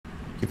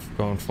Keep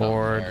going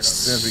forward. As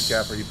soon as we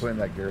capture, you put in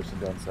that garrison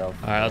down south.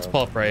 All right, let's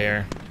pull up right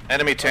here.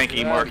 Enemy tank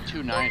E mark.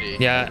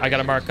 290. Yeah, I got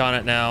a mark on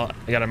it now.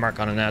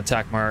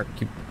 Attack mark.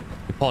 Keep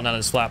pulling out of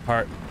this flat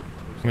part.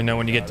 Let me know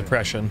when you get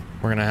depression.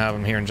 We're gonna have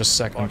him here in just a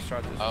second.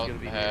 I'll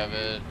have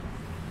it.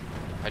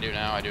 I do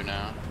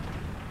now.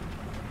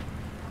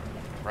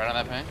 Right on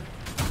that ping?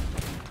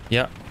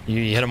 Yep.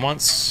 You hit him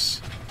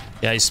once.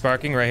 Yeah, he's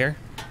sparking right here.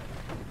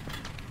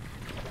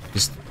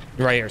 He's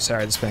right here.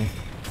 Sorry, this ping.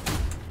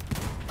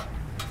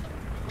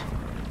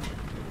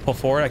 Pull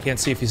forward. I can't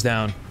see if he's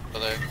down.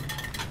 Still there.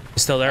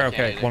 He's still there?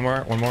 Okay. One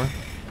more.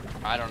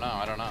 I don't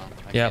know.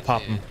 Yeah,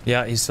 pop him.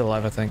 Yeah, he's still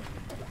alive, I think.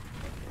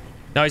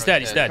 No, he's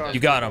dead. He's dead. You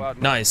got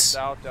him. Nice.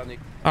 All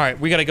right,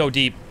 we gotta go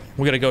deep.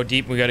 We gotta go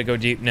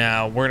deep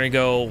now. We're gonna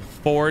go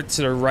forward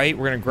to the right.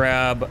 We're gonna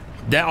grab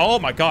that. Oh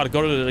my God!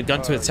 Go to the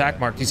gun to attack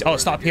mark. Oh,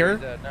 stop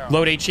here.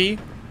 Load HE.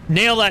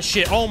 Nail that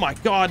shit. Oh my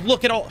God!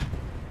 Look at all.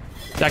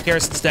 That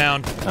garrison's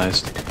down.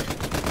 Nice.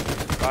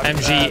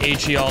 MG,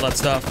 HE, all that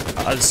stuff.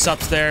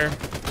 Sup's there.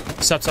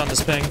 Sup's on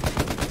this ping.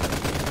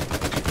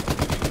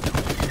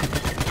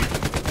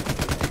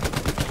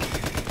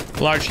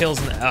 Large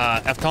hills in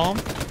F column.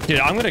 Dude,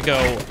 I'm gonna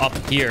go up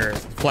here,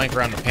 flank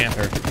around the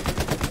Panther.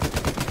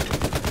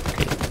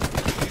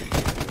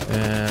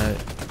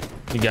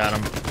 You got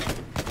him.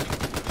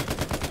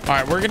 All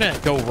right, we're gonna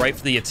go right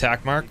for the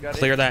attack mark.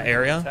 Clear that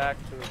area.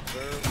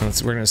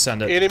 We're gonna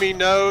send it. Enemy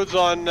nodes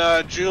on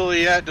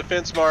Juliet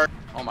defense mark.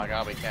 Oh my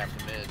God, we capped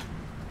the mid.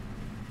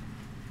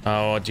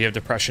 Oh, do you have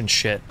depression?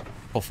 Shit.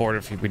 Pull forward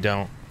if we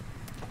don't.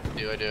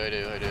 I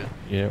do.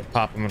 Yeah,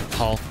 pop him in the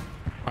hull. All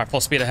right, full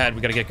speed ahead.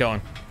 We gotta get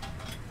going.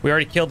 We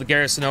already killed the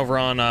garrison over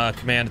on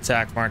command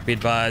attack mark. Be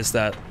advised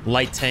that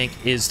light tank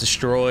is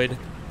destroyed.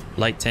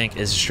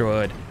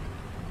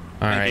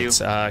 All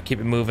right, keep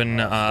it moving.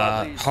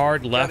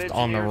 Hard left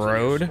on the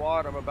road. And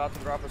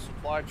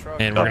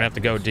we're gonna have to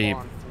go deep.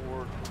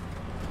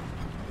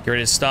 Get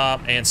ready to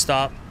stop and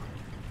stop.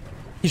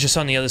 He's just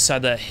on the other side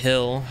of that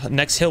hill.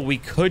 Next hill we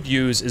could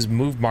use is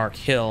move mark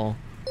hill.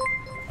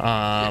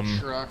 Low,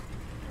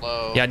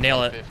 yeah,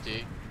 nail it.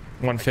 150.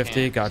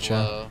 150,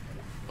 gotcha.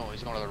 Oh,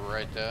 he's going to the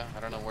right there. I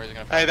don't know where he's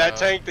gonna. Hey, that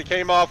tank that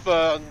came off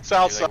on the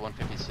south side.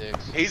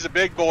 156. He's a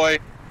big boy.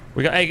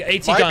 We got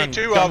AT Might gun. be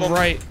two of them.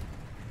 Right.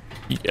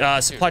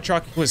 Supply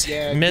truck was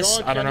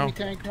missed. I don't know.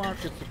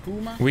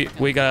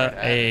 We got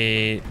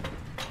a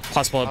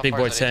possible big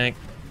boy tank.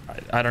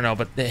 I don't know,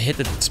 but they hit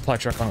the supply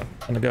truck on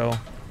the go.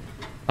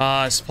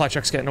 Supply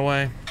truck's getting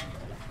away.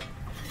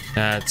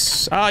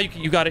 That's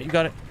you got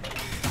it.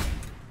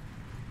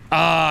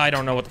 I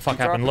don't know what the fuck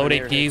happened. Load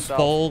AP,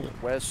 full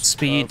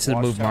speed to the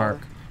move mark.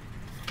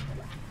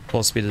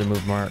 Full speed to the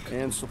move mark.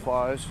 And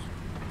supplies.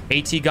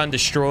 AT gun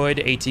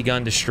destroyed.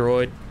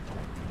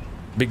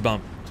 Big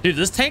bump. Dude,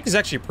 this tank is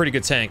actually a pretty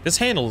good tank. This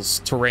handles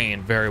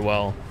terrain very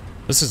well.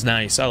 This is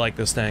nice. I like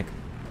this tank.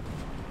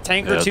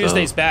 Tanker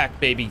Tuesdays back,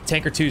 baby.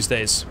 Tanker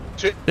Tuesdays.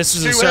 This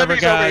is a server,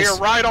 guys. Over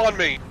here, right on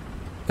me.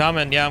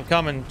 Coming, yeah, I'm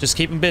coming. Just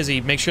keep them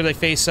busy. Make sure they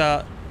face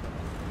heavy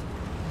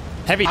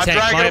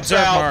tank. My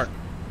observe mark.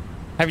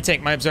 Heavy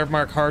tank. My observe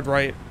mark. Hard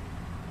right.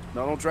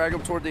 No, don't drag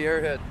them toward the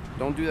airhead.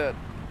 Don't do that.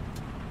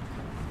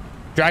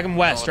 Drag them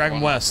west. Drag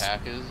them west.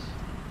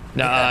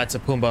 Nah, it's a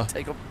Pumbaa.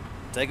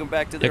 Take them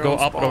back to their go own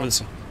up spawn. and over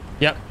this.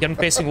 Yep, get them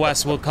facing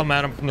west. We'll come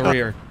at them from the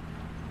rear.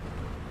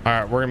 All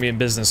right, we're gonna be in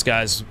business,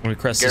 guys. When we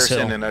crest this hill.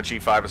 Garrison and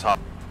G5 is hot.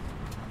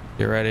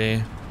 Get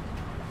ready.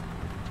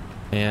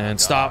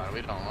 And stop.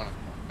 We don't want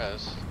to.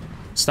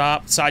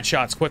 Stop. Side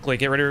shots quickly.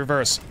 Get ready to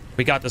reverse.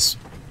 We got this.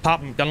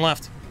 Pop him. Gun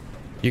left.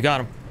 You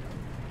got him.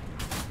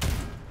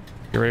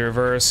 Get ready to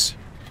reverse.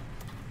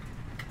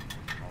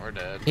 We're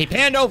dead. He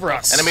panned over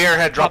us. Enemy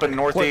airhead dropping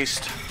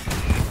northeast.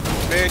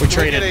 Man, We can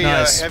traded. get a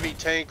Nice. heavy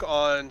tank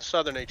on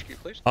southern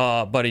HQ, please?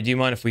 Buddy, do you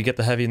mind if we get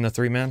the heavy in the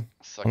 3-man?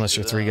 Unless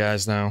you're 3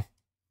 guys now.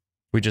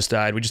 We just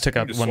died. We just took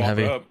out 1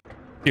 heavy.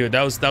 Dude,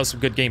 that was some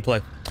good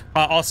gameplay.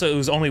 Also, it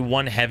was only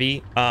 1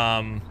 heavy.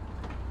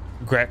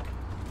 Greg.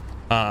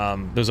 There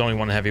was only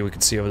 1 heavy we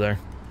could see over there.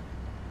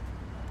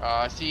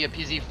 I see a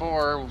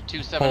PZ4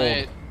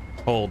 278.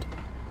 Hold.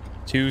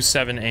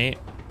 278.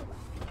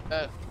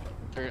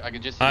 I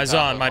could just see Eyes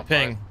on, my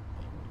ping.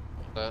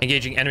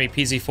 Engaging enemy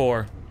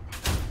PZ4.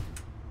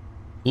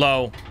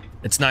 Low.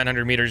 It's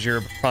 900 meters.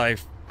 You're probably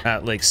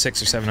at like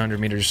 600 or 700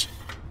 meters.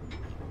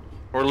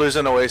 We're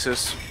losing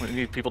Oasis. We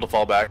need people to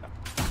fall back.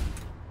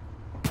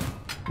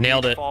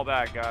 Nailed it. Fall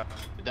back, guy.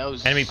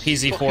 Enemy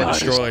PZ4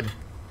 destroyed.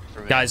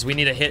 Guys, we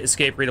need to hit,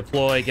 escape,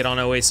 redeploy, get on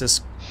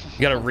Oasis.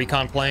 You got a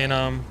recon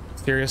plane,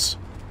 Furious?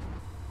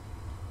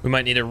 We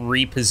might need to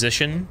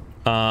reposition.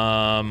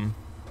 Gun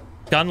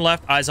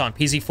left, eyes on,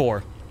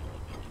 PZ4.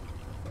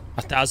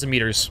 1,000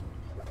 meters.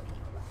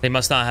 They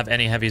must not have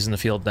any heavies in the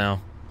field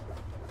now.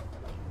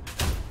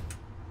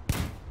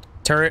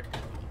 Turret,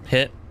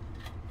 hit.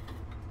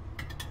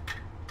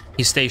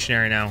 He's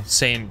stationary now.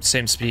 Same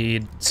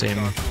speed, same.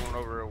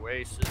 Over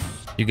Oasis.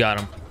 You got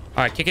him.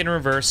 All right, kick it in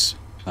reverse.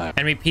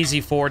 Enemy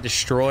PZ4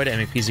 destroyed.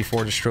 Enemy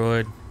PZ4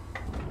 destroyed.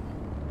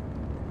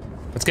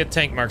 Let's get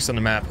tank marks on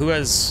the map. Who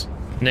has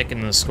Nick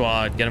in the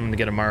squad. Get him to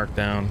get a mark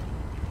down.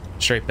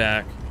 Straight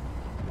back.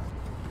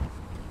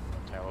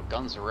 Yeah, well,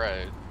 guns are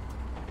right.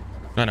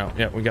 I know.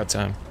 Yeah, we got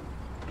time.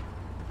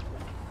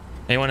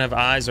 Anyone have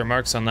eyes or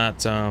marks on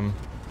that?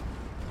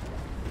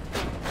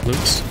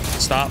 Luke's.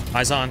 Stop.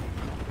 Eyes on.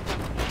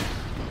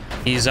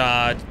 He's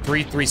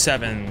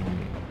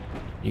 337.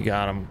 You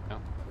got him. Yeah.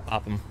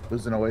 Pop him.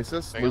 Losing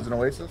Oasis. Bang Losing him.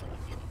 Oasis.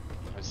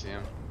 I see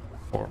him.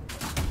 4.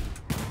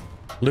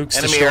 Luke's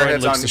Enemy destroyed.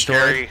 airheads Luke's on destroyed.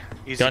 Gary.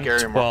 Easy Gun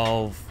Gary mark.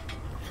 12.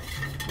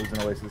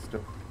 Losing Oasis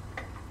too.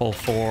 Pull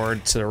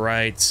forward to the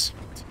right.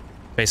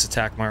 Base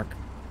attack mark.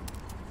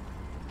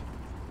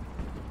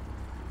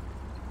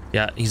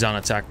 Yeah, he's on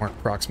attack mark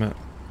approximate.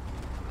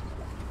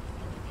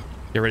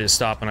 Get ready to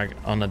stop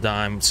on the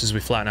dime. As soon as we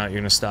flatten out, you're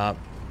gonna stop.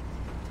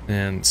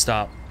 And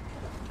stop.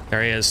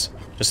 There he is.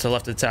 Just to the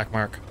left of the attack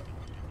mark.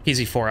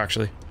 PZ4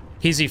 actually.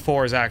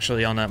 PZ4 is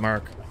actually on that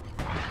mark.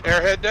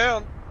 Airhead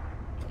down.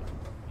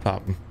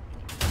 Pop him.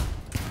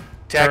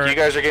 Tack, you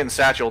guys are getting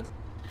satcheled.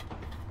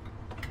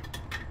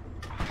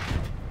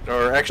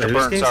 Or extra Wait,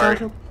 who's burn, getting sorry.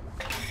 satcheled?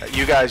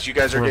 You guys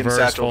are Reverse getting full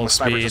satcheled. The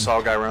sniper speed. just saw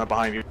a guy run up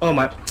behind you. Oh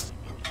my.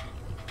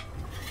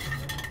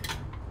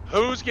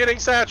 Who's getting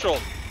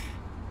satcheled?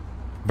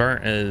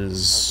 Burnt How's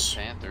is... the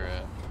Panther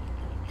at?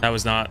 That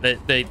was not... They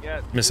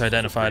Yeah, misidentified this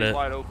is a pretty it.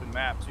 wide open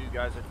map too,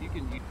 guys. If you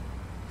can.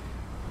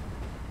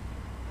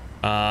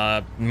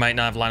 Might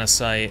not have line of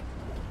sight.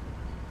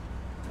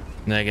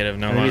 Negative,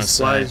 no line Enemy of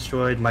supply sight.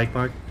 destroyed. Mike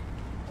mark.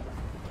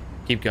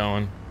 Keep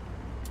going.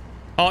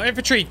 Oh,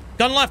 infantry!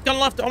 Gun left, gun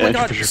left! Oh my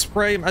god,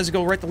 spray him as you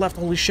go right to left,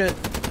 holy shit.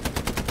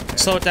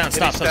 Slow it down,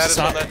 stop, Any stop, status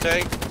stop. on that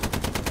tank?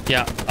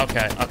 Yeah,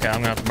 okay, I'm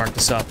gonna have to mark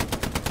this up.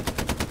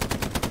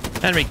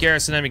 Enemy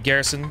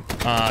garrison.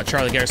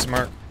 Charlie garrison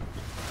mark.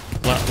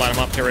 Line him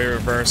up, get ready to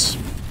reverse.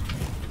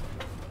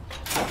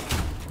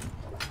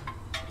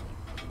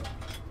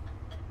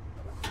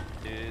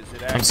 Is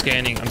it I'm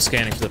scanning for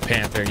the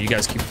Panther. You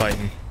guys keep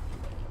fighting.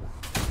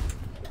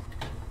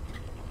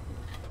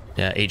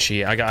 Yeah,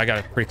 HE. I got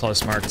a pretty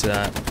close mark to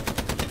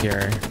that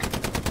here.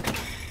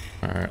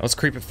 Alright, let's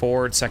creep it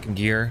forward, second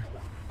gear.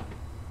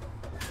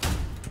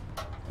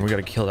 We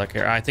gotta kill that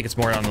gear. I think it's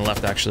more on the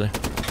left actually.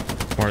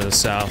 More to the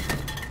south.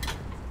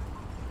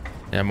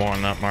 Yeah, more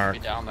on that mark. Be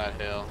down that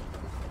hill.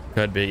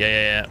 Could be.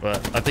 Yeah.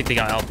 But I think they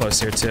got outposts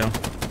here too.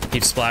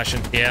 Keep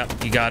splashing. Yeah,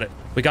 you got it.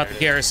 We got the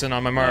garrison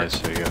on my mark. Nice,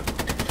 there you go.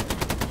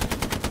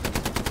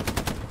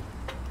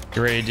 Get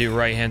ready to do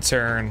right hand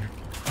turn.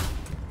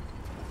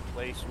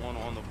 place one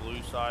on the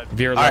blue side?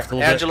 Veer Alright, left a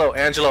little bit.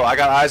 Angelo, I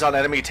got eyes on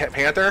enemy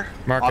Panther.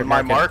 Mark on it,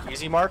 my mark it. mark,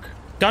 easy mark.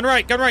 Gun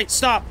right,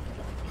 stop!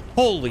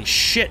 Holy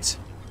shit!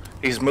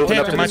 He's moving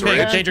up Panther, to my his ping,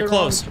 right. danger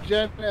close.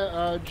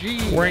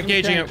 We're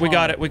engaging it, we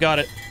got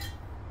it.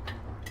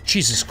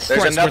 Jesus Christ,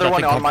 There's another where'd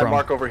one that thing on come my from?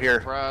 mark over here.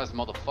 Surprise,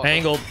 motherfucker.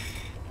 Angled.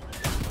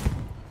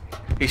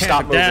 He Panther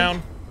stopped moving.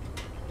 down.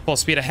 Full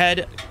speed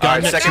ahead. Gun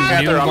Alright, second to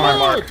Panther new on my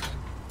mark.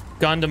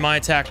 Gun to my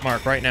attack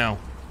mark right now.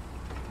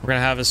 We're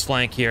gonna have his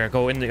flank here.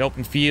 Go into the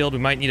open field. We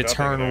might need to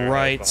turn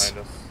right.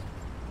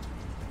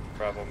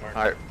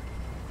 Alright.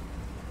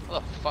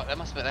 What the fuck?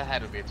 That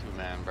had to be a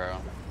 2-man, bro.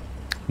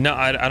 No,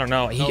 I don't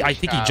know. I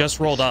think he just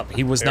rolled up.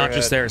 He was not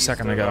just there a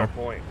second ago.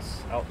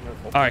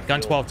 Alright,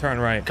 gun 12, turn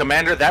right.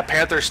 Commander, that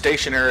Panther's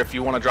stationary if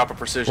you want to drop a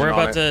precision We're on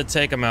about to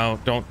take him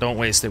out. Don't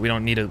waste it. We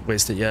don't need to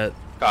waste it yet.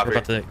 Copy. We're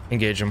about to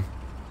engage him.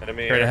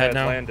 Enemy Straight ahead airhead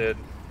now. landed.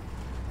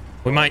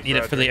 We might need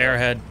it for the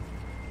airhead.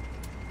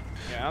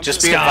 Yeah, I'm Just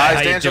just be Sky, advised,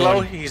 how you Angelo,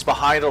 doing? he's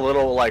behind a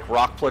little, like,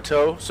 rock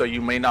plateau, so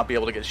you may not be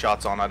able to get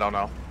shots on, I don't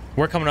know.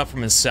 We're coming up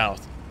from his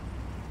south.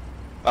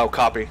 Oh,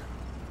 copy.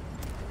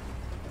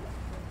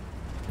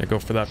 Yeah, go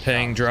for that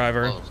ping,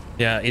 driver. close.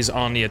 Yeah, he's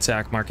on the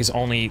attack mark. He's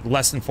only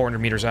less than 400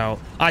 meters out.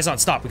 Eyes on,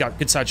 stop. We got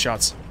good side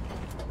shots.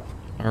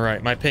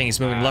 Alright, my ping. He's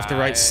moving left to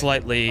right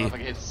slightly. If I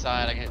can hit the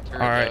side, I can hit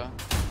turret. Alright.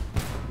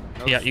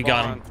 no Yeah, you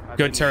got him. spawn. I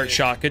Good think turret it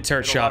shot. Good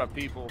turret hit a lot shot. of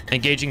people.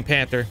 Engaging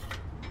Panther.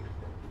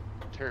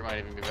 Turret might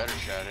even be better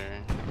shot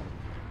here.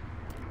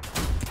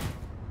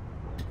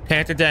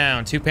 Panther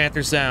down. 2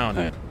 Panthers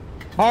down.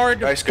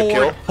 Hard Nice, good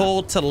forward kill.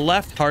 pull to the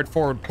left. Hard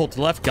forward pull to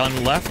the left.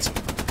 Gun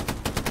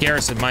left.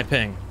 Garrison, my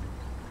ping.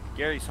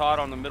 Gary's hot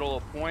on the middle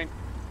of point.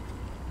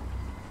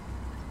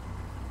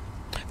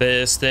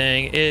 This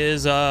thing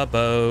is a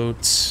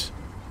boat.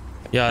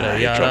 Yada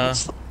yada.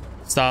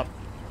 Stop.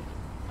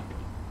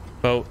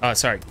 Boat.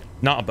 Sorry,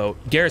 not a boat.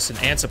 Garrison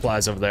and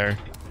supplies over there.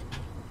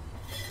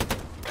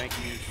 Thank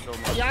you so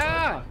much.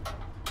 Yeah.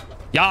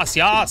 Yas,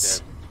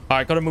 yas. All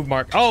right, go to move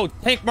mark. Oh,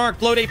 tank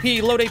marked. Load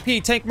AP. Load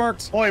AP. Tank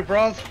marked. Boy,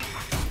 bros.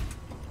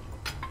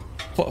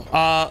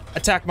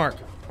 Attack mark.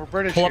 We're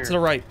British Pull up here. to the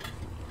right.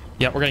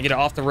 Yeah, we're gonna get it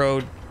off the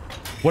road.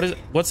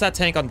 What's that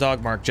tank on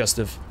dog mark,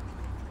 Justive?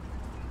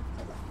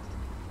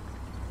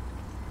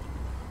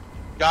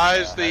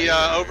 Guys, the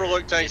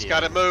overlook tank's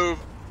got to move.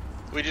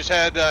 We just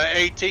had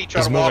AT try He's to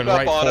walk moving up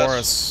right on for us.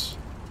 us.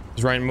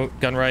 He's right,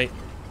 gun right.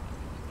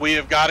 We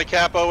have got to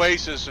cap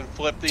Oasis and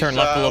flip these Turn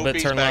left a little bit,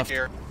 OPs turn back left.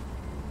 here.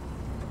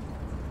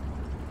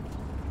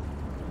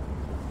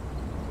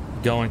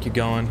 Going, keep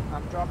going.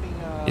 I'm dropping.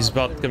 He's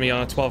about gonna be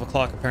on at 12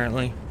 o'clock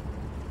apparently.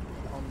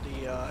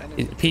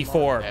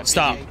 P4, Yeah,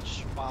 stop.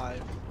 H5.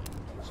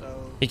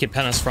 So He can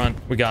pen us front.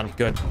 We got him.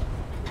 Good.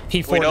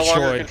 P4 We no longer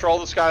destroyed. control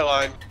the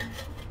skyline.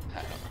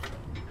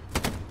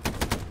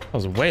 That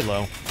was way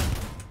low.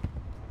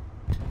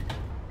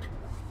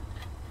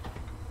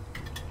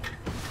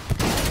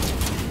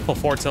 Pull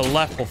forward to the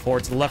left. Pull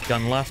forward to the left.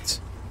 Gun left.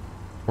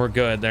 We're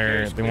good.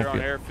 There. They won't on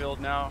be. airfield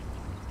now.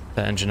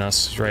 The engine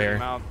us. He's right Take him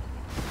here. out.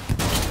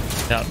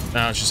 Yep.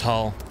 Now it's just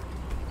Hull.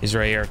 He's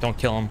right here. Don't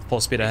kill him.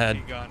 Full speed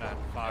ahead.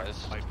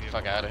 Let's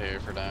fuck out of here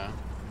for now.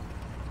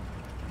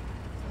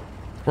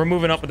 We're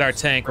moving up with our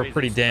tank. We're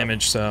pretty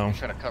damaged, so. I'm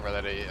trying to cover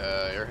that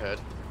airhead.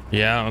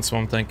 Yeah, that's what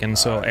I'm thinking.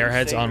 So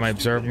airhead's on my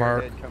observe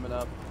mark. Coming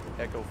up.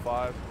 Echo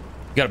 5.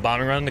 You got a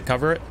bombing run to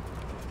cover it?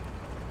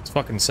 Let's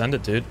fucking send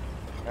it, dude.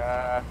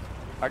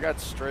 I got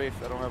strafe.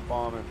 I don't have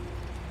bombing.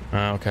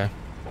 Oh, okay.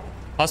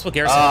 Possible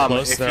garrison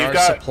close. If There you've are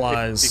got,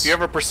 supplies. if you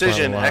have a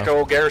precision, Well,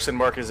 Echo Garrison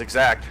mark is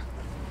exact.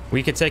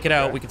 We could take it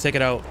out. We could take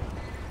it out.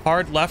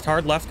 Hard left,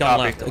 gun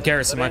Copy. left.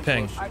 Garrison, my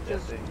ping.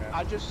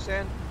 I just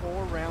sent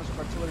 4 rounds of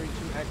artillery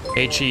to Echo.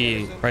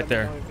 HE, Garrison. right Let me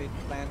there. know if it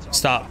lands on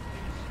Stop.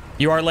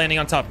 You are landing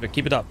on top of it.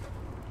 Keep it up.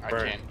 I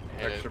can't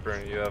hit it.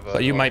 Burn. You have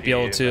But you might be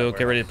able to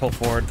get ready to pull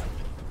forward.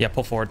 Yeah,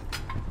 pull forward.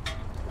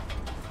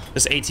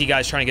 This AT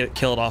guy's trying to get it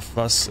killed off of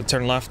us.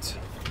 Turn left.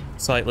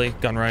 Slightly.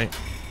 Gun right.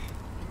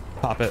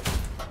 Pop it.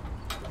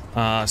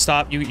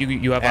 Stop.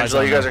 You have eyes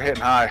Angelo, on you guys them. are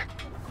hitting high.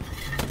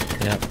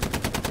 Yep.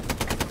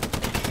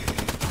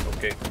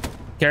 Okay.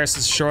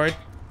 Garrison's destroyed.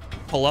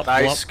 Pull up,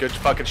 Nice, pull good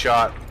fucking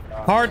shot.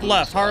 up. Hard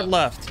left, hard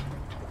left.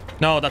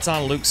 No, that's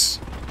on Luke's.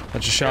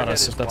 That just shot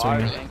us, if that's what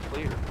you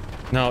mean.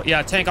 No,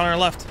 yeah, tank on our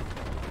left.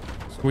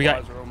 We got...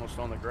 Supplies are almost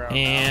on the ground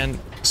And...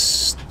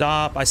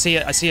 Stop. I see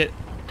it, I see it.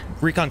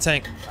 Recon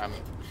tank. I'm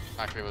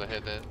not gonna be able to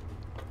hit it.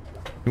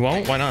 You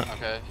won't? Why not?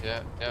 Okay,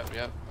 yep.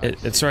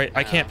 It's right.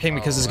 I can't ping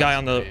because this guy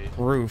on the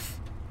roof.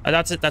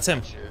 That's it, that's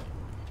him.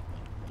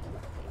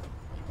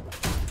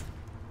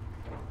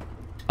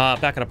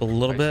 Back it up a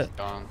little bit.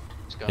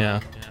 It's gone. Yeah.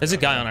 There's a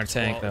guy on our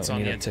tank that we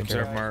need to take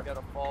care of. now.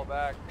 Gotta fall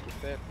back.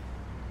 Fit.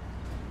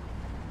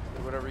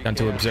 Do whatever you Gun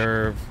to can.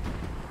 observe.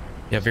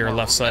 Yeah, veer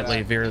left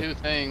slightly. Veer. Two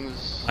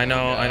things. I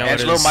know it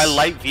Angelo, is. my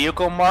light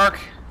vehicle mark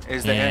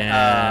is the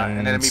an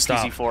And enemy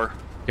stop. PZ-4.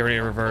 Get ready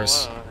to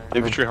reverse.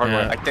 Infantry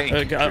hardline. I think.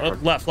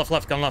 Left,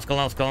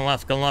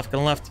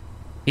 gun left.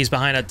 He's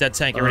behind a dead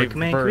tank. Get ready to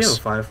Command, can we have a reverse.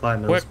 Firefly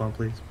middle Quick. spawn,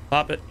 please?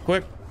 Pop it,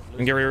 quick.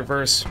 And get ready to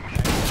reverse.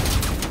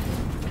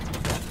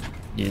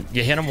 You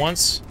hit him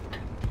once?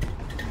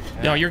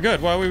 No, you're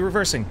good. Why are we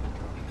reversing?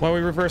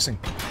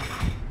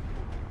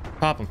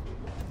 Pop him.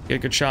 Get a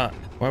good shot.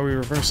 Why are we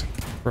reversing?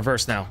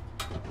 Reverse now.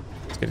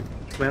 Let's get it.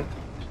 Command.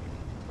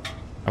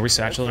 Are we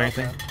satchel or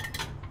anything?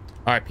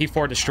 Alright,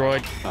 P4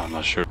 destroyed. I'm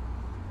not sure.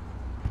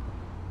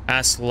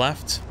 Ass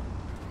left.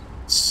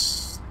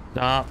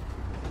 Stop.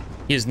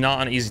 He is not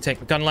on easy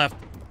tank. Gun left.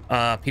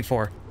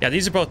 P4. Yeah,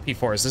 these are both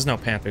P4s. There's no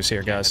Panthers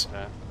here, guys.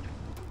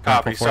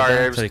 Copy. Pull forward Sorry,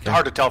 there, it was so you can-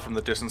 hard to tell from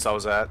the distance I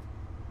was at.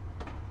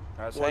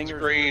 One's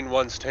green,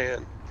 one's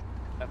tan.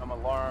 I'm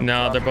alarmed.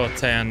 No, they're both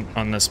tan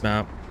on this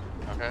map.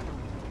 Okay.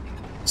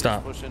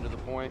 Stop. Push into the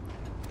point.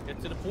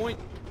 Get to the point.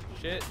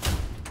 Shit.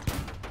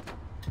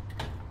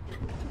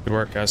 Good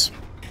work, guys.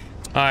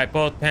 Alright,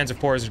 both Panzer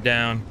IVs are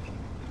down.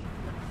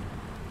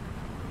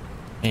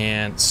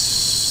 And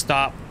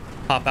stop.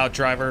 Pop out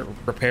driver.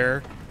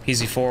 Repair.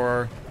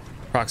 PZ4.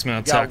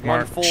 Approximate Got attack one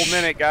mark. full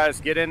minute,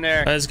 guys. Get in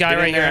there. This guy Get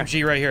in right here, there.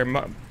 MG right here.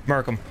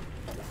 Mark him.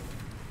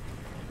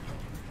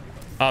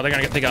 Oh, they're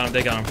gonna get. They got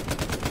him.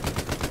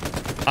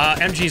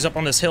 MG's up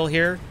on this hill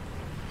here.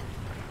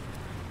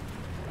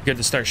 Good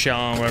to start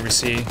shelling whatever you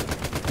see.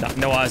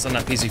 No eyes on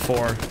that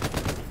PZ4.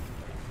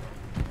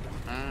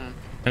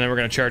 And then we're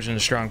gonna charge into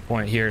strong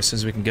point here as soon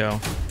as we can go. All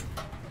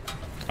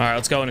right,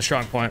 let's go into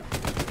strong point.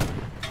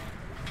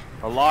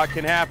 A lot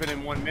can happen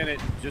in 1 minute.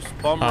 Just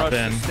bum Hop rush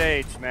in. the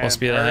stage, man. Full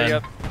speed Hurry ahead.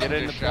 up. Get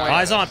in the point.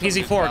 Eyes on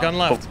PZ4. Gun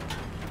left.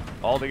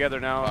 All together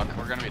now. Fuck,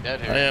 we're gonna be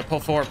dead here. Yeah, pull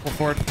forward.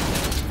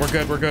 We're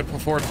good. Pull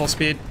forward, full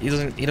speed. He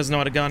doesn't know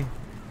how to gun.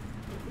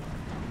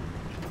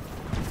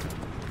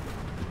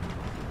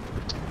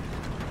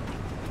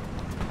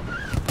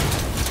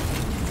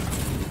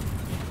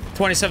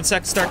 $27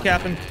 seconds, start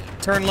capping.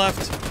 Turn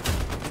left.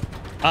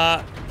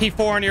 P4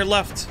 on your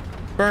left.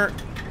 Burnt.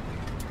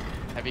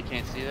 Heavy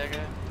can't see that guy?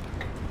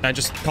 I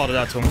just called it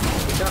out to him.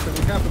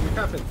 We're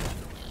capping.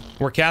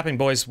 We're capping,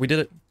 boys. We did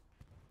it.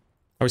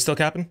 Are we still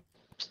capping?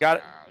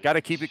 Got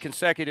to keep it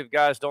consecutive,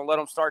 guys. Don't let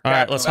them start. All right,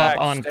 capping let's back.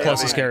 hop on Stay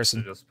closest on.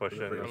 garrison. Just push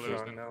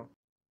in now.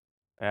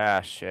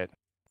 Ah, shit.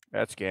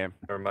 That's game.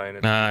 Or mine.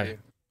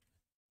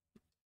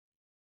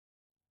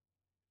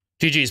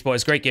 GG's,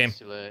 boys. Great game.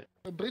 Too late.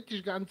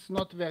 British guns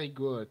not very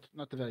good.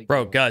 Not very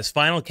Bro, guys,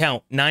 final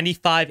count.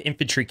 95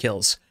 infantry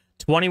kills.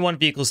 21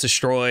 vehicles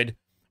destroyed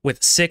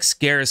with 6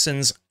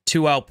 garrisons,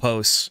 2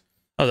 outposts.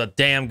 That was a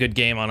damn good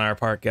game on our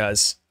part,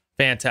 guys.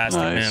 Fantastic,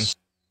 man. You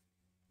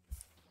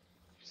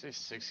say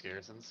 6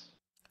 garrisons?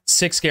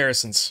 6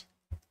 garrisons.